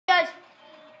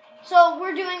So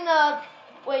we're doing the.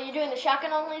 Wait, you're doing the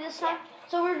shotgun only this time? Yeah.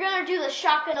 So we're gonna do the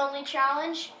shotgun only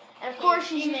challenge, and of course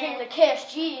she's using the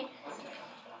KSG.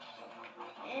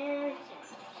 And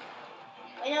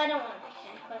wait, no, I don't want to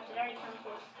because it already comes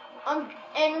with.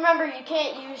 And remember, you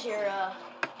can't use your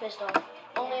pistol.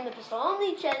 Only in the pistol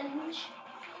only challenge.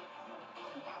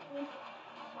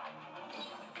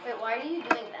 Wait, why are you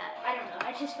doing that? I don't know.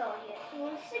 I just felt like it. You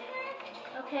want a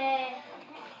cigarette? Okay.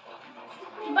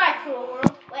 Goodbye, cruel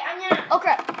world. Wait, I'm gonna.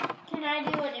 Okay. Can I do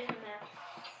a different map?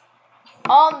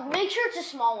 Make sure it's a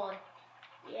small one.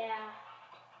 Yeah.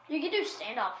 You can do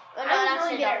standoff. No, I'm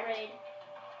really good at raid.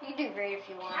 You can do raid if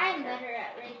you want. I'm better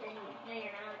at raid than you. No, you're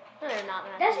not. No, you're not.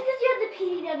 That's because you have the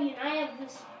PDW and I have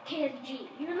this KSG.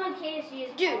 Even though KSG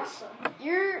is awesome.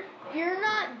 You're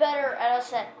not better at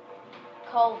us at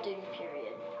Call of Duty,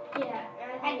 period. Yeah.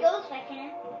 I go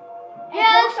second.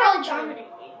 Yeah, that's probably true.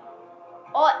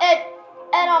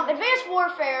 At Advanced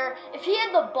Warfare, if he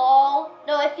had the ball,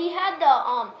 if he had the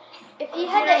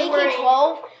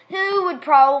AK-12, he would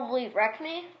probably wreck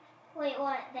me. Wait,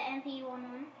 what? The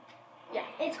MP11? Yeah.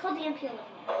 It's called the MP11.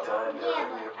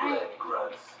 Yeah,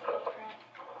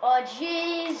 Oh,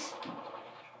 jeez.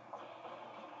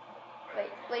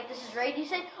 Wait, this is raid, you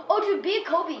say? Oh, dude, be a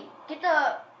Kobe. Be Kobe.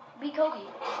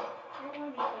 I don't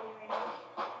want to be Kobe right now.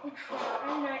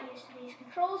 I'm not used to these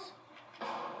controls.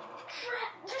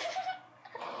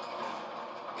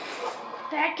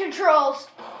 Bad controls.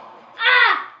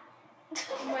 Ah!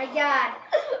 Oh my god.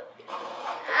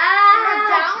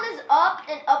 Down is up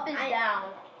and up is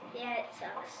down. Yeah, it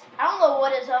sucks. I don't know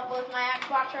what is up with my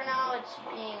Xbox right now. It's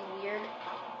being weird.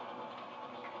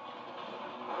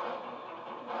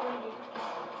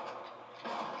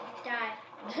 Die.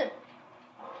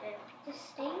 Just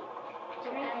stay.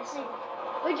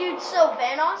 Wait, dude, so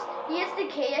Vanoss, he has the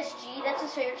KSG, that's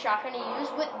his favorite shotgun to use,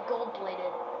 with gold-plated.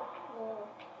 Whoa.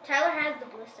 Tyler has the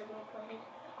Ballista gold-plated.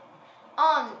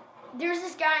 There's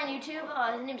this guy on YouTube,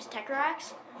 his name is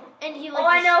Techerax, and he like... Oh,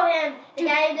 I know him! The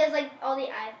guy who does, like, all the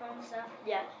iPhone stuff.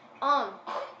 Yeah.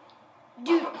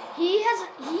 Dude, he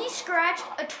scratched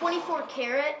a 24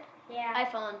 karat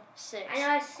iPhone 6. I know,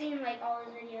 I've seen, like, all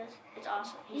his videos. It's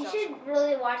awesome. You should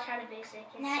really watch How to Basic.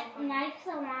 Knife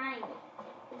the line.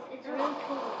 It's really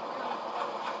cool.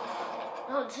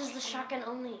 Oh, this is the shotgun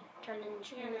only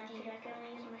challenge. Yeah, I'm gonna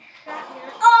use my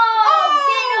shotgun. Oh!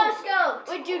 Get no scope!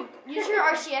 Wait, dude, use your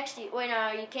RCXD. Wait,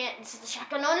 no, you can't. This is the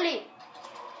shotgun only.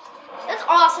 That's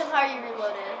awesome how you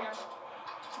reload it.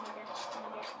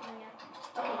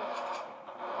 Okay.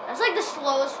 That's like the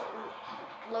slowest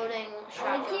loading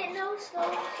shotgun. I get no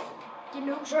scope. You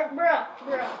know, Bruh.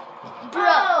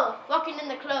 bruh. Walking in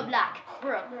the club like,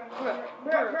 bruh.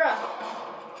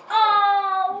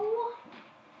 Oh!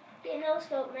 Get no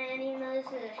scope, man, even though this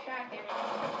is a shotgun.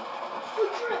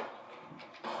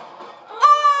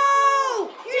 Oh!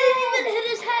 You didn't even hit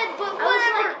his head, but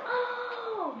whatever. Like,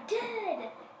 oh,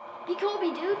 dead. Be Kobe,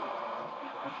 dude.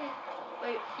 Okay.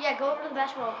 Wait, yeah, go over to the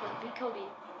basketball court. Be Kobe.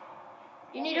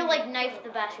 You need to like knife the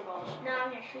basketballs. No,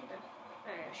 I'm gonna shoot them.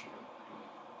 Alright, shoot them.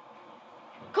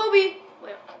 Kobe!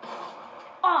 Wait.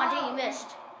 Oh, dang, you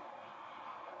missed.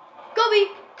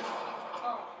 Kobe!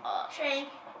 Oh, Shank.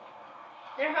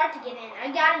 They're hard to get in.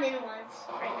 I got him in once.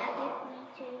 Right, Matthew? Me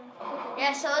too.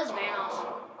 Yeah, so is Vanoss.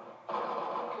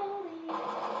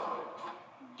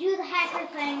 Do the hacker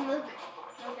thing, Luke.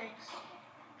 No thanks.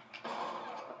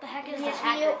 What the heck is Yes, this for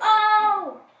you. hacker?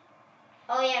 Oh!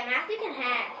 Oh yeah, Matthew can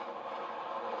hack.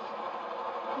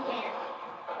 He can.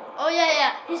 Oh,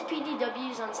 yeah. His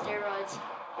PDW's on steroids.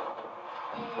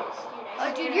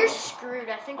 Oh, dude, you're screwed.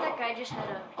 I think that guy just had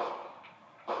a...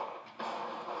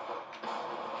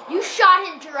 You shot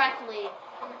him directly.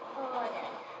 Oh,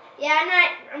 yeah,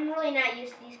 I'm really not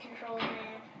used to these controls,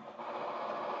 man.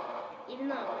 Even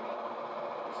though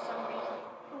for some reason.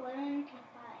 11 to 5.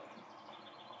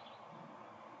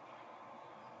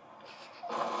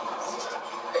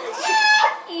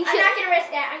 I'm not gonna risk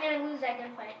that. I'm gonna lose that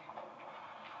gunfight.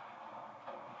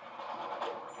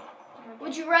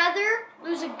 Would you rather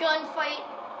lose a gunfight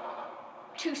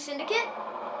to Syndicate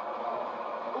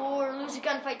or lose a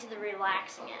gunfight to the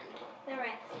relaxing end? The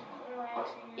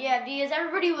relaxing. Yeah, because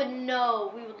everybody would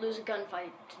know we would lose a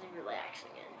gunfight to the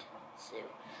relaxing end. So.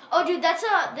 Oh, dude, there's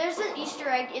an Easter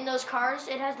egg in those cars.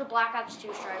 It has the Black Ops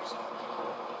 2 stripes.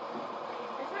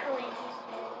 That's not really an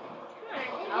Easter egg.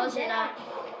 Come on, How is it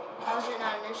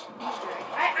not an Easter egg?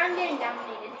 I'm getting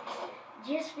dominated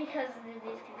just because of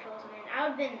these controls, man. I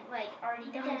would have been like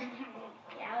already done.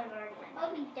 Yeah, I would have already been.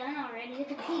 I'll be done already with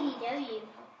the PDW.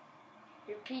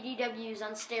 Your PDW's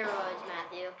on steroids,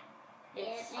 Matthew.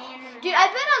 Yes, man. Dude, I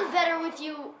bet I'm better with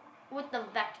you with the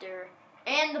Vector.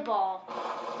 And the ball,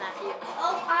 Matthew.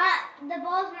 Oh, the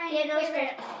ball's my Yeah, no, it's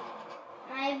favorite.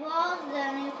 My ball's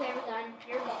the new favorite gun.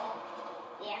 Your ball.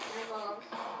 Yeah, my balls.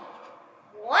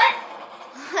 What?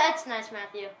 That's nice,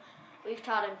 Matthew. We've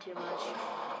taught him too much.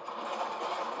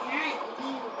 Not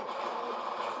you.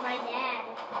 My dad.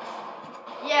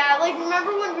 Yeah, like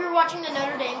remember when we were watching the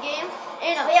Notre Dame game?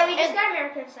 And Oh yeah, we just got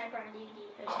American Sniper on DVD.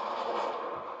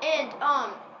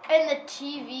 and the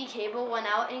TV cable went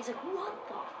out, and he's like, "What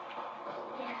the?"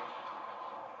 Yeah.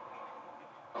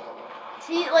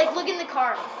 See, like look in the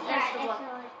car. Yeah, That's the one.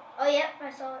 excellent. Oh yep,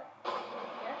 I saw it.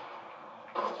 Yep.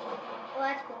 Oh,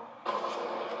 that's cool.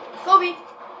 Kobe.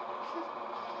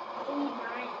 Kobe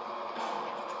Bryant.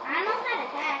 I know how to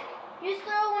hack. Just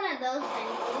throw one of those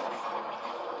things.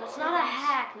 That's not a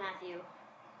hack, Matthew.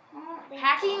 Oh,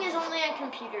 Hacking is only on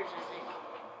computers, I think.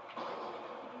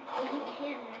 Oh, you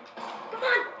can knife. Come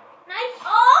on, knife.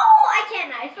 Oh, I can't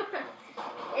knife.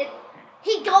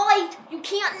 Hey guys, you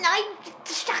can't knife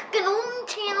the shotgun on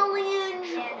challenge.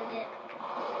 Yeah, I did it.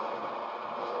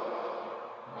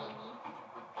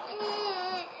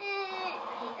 I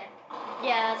hate that.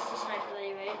 Yeah, that's the sniper that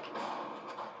you make.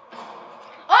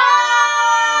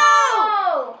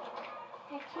 Oh!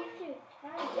 Heck, you threw.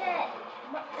 Yeah.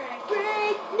 Butt crack.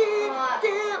 Break me down.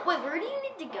 Wait, where do you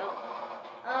need to go?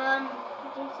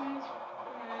 Jason's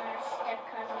step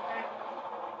cousin. I don't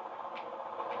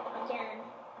know. Again.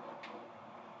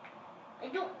 I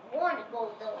don't want to go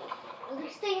though. At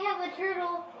least they have a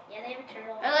turtle. Yeah, they have a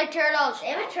turtle. I like turtles. They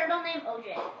have a turtle named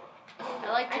OJ. I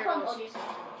like I call him turtles. OJ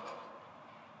sometimes.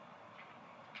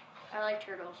 I like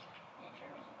turtles. Yeah,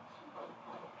 turtles.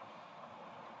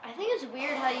 I think it's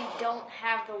weird how you don't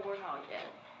have the warthog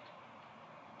yet.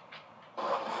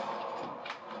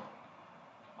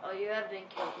 Oh, you have been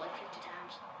killed like 50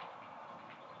 times.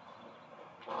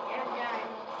 Yeah, die.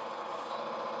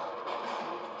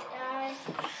 Die.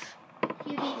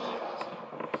 You beat me.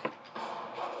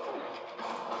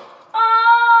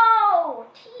 Oh!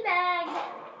 Teabag!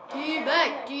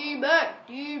 Teabag, teabag,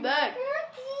 teabag.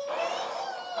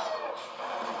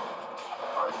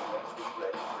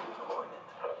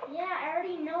 Yeah, I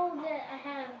already know that I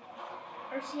have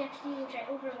RCXD, which I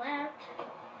overlapped. I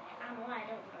don't know why I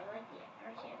don't, but I like the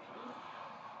RCXD.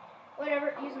 Whatever,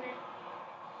 using it.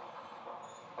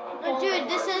 Oh, dude,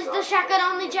 this is the shotgun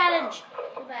only challenge.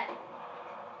 Too bad.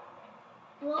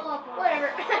 Blow up. Whatever.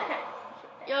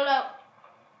 YOLO.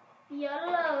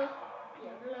 YOLO.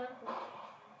 YOLO.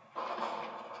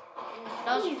 That was What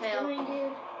are a you fail. doing,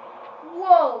 dude?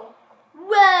 Whoa.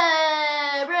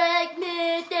 Whoa, break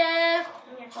me down. I'm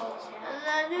gonna follow this now. I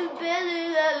love you better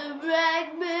than break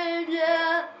me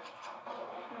down.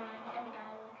 Come on, don't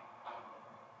die,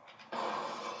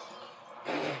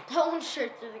 Luke. That went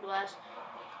straight through the glass.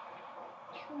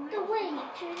 The way you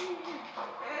turn.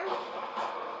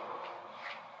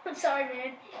 I'm sorry,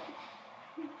 man.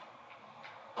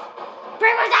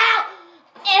 Bring us out!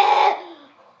 Eh.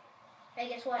 Hey,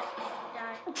 guess what?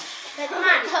 Die. Hey, come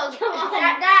on. Come on.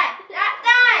 Die. Die.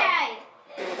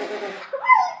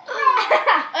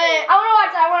 Hey, I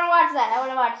want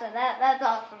to watch that. That's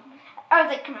awesome. I was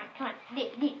like, come on.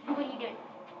 Dude, what are you doing?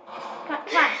 Come on.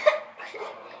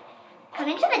 Come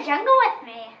into the jungle with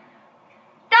me.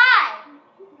 Die!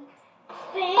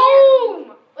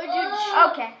 Boom!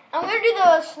 Okay. I'm going to do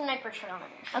the sniper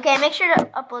challenge. Okay, make sure to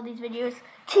upload these videos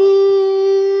to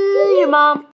your mom.